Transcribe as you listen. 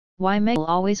Why Meghan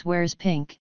always wears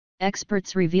pink?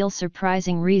 Experts reveal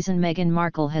surprising reason. Meghan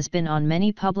Markle has been on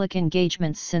many public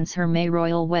engagements since her May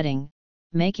royal wedding,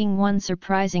 making one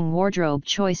surprising wardrobe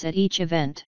choice at each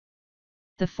event.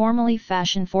 The formerly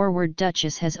fashion-forward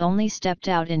Duchess has only stepped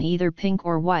out in either pink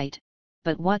or white,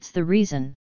 but what's the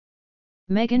reason?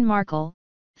 Meghan Markle,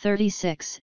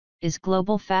 36, is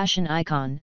global fashion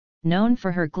icon, known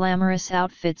for her glamorous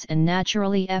outfits and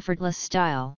naturally effortless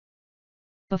style.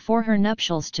 Before her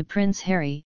nuptials to Prince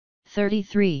Harry,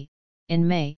 33, in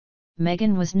May,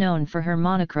 Meghan was known for her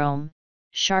monochrome,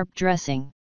 sharp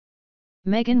dressing.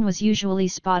 Meghan was usually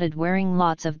spotted wearing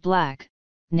lots of black,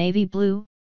 navy blue,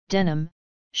 denim,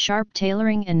 sharp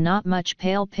tailoring and not much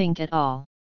pale pink at all.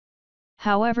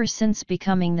 However, since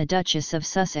becoming the Duchess of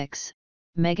Sussex,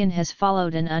 Meghan has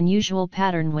followed an unusual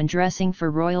pattern when dressing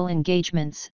for royal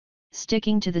engagements,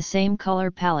 sticking to the same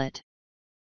color palette.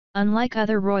 Unlike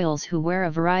other royals who wear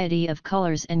a variety of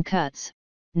colors and cuts,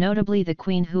 notably the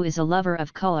Queen, who is a lover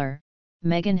of color,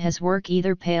 Meghan has worn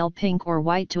either pale pink or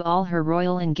white to all her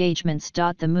royal engagements.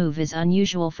 The move is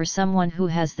unusual for someone who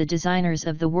has the designers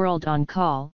of the world on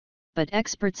call, but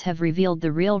experts have revealed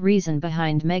the real reason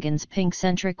behind Meghan's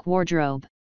pink-centric wardrobe.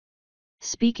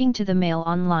 Speaking to the Mail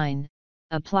Online,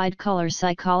 applied color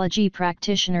psychology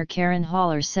practitioner Karen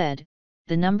Haller said,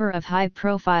 "The number of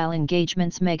high-profile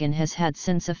engagements Meghan has had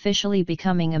since officially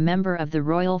becoming a member of the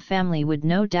royal family would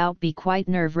no doubt be quite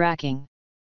nerve-wracking.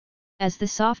 As the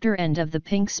softer end of the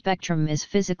pink spectrum is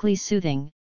physically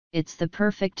soothing, it's the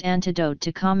perfect antidote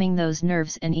to calming those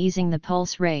nerves and easing the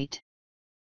pulse rate."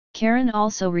 Karen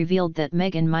also revealed that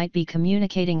Meghan might be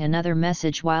communicating another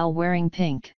message while wearing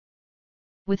pink.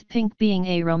 With pink being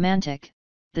aromantic,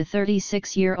 the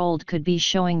 36-year-old could be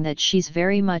showing that she's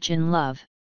very much in love.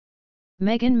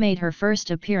 Meghan made her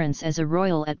first appearance as a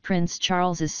royal at Prince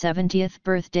Charles's 70th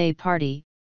birthday party,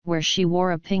 where she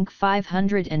wore a pink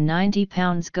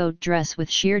 590-pound goat dress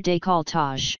with sheer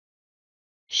décolletage.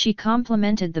 She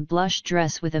complemented the blush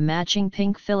dress with a matching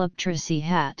pink Philip Treacy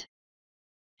hat.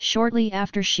 Shortly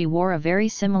after, she wore a very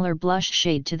similar blush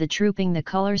shade to the Trooping the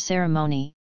Color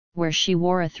ceremony, where she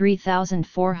wore a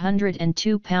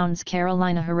 3,402-pound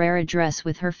Carolina Herrera dress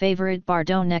with her favorite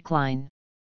Bardot neckline.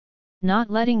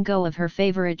 Not letting go of her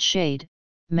favorite shade,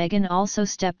 Meghan also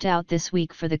stepped out this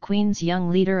week for the Queen's Young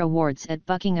Leader Awards at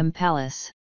Buckingham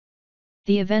Palace.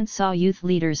 The event saw youth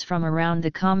leaders from around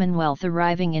the Commonwealth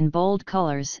arriving in bold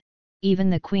colours. Even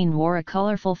the Queen wore a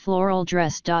colourful floral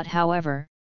dress. However,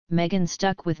 Meghan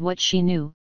stuck with what she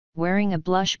knew, wearing a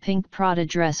blush pink Prada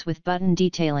dress with button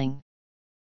detailing.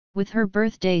 With her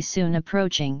birthday soon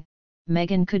approaching,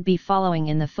 Meghan could be following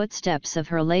in the footsteps of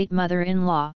her late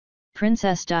mother-in-law,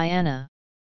 Princess Diana.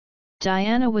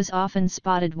 Diana was often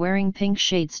spotted wearing pink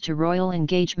shades to royal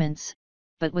engagements,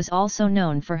 but was also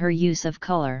known for her use of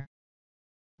color.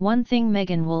 One thing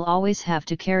Meghan will always have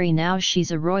to carry now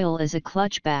she's a royal is a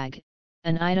clutch bag,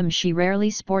 an item she rarely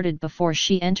sported before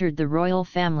she entered the royal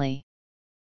family.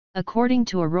 According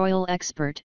to a royal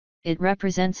expert, it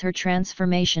represents her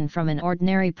transformation from an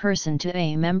ordinary person to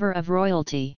a member of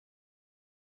royalty.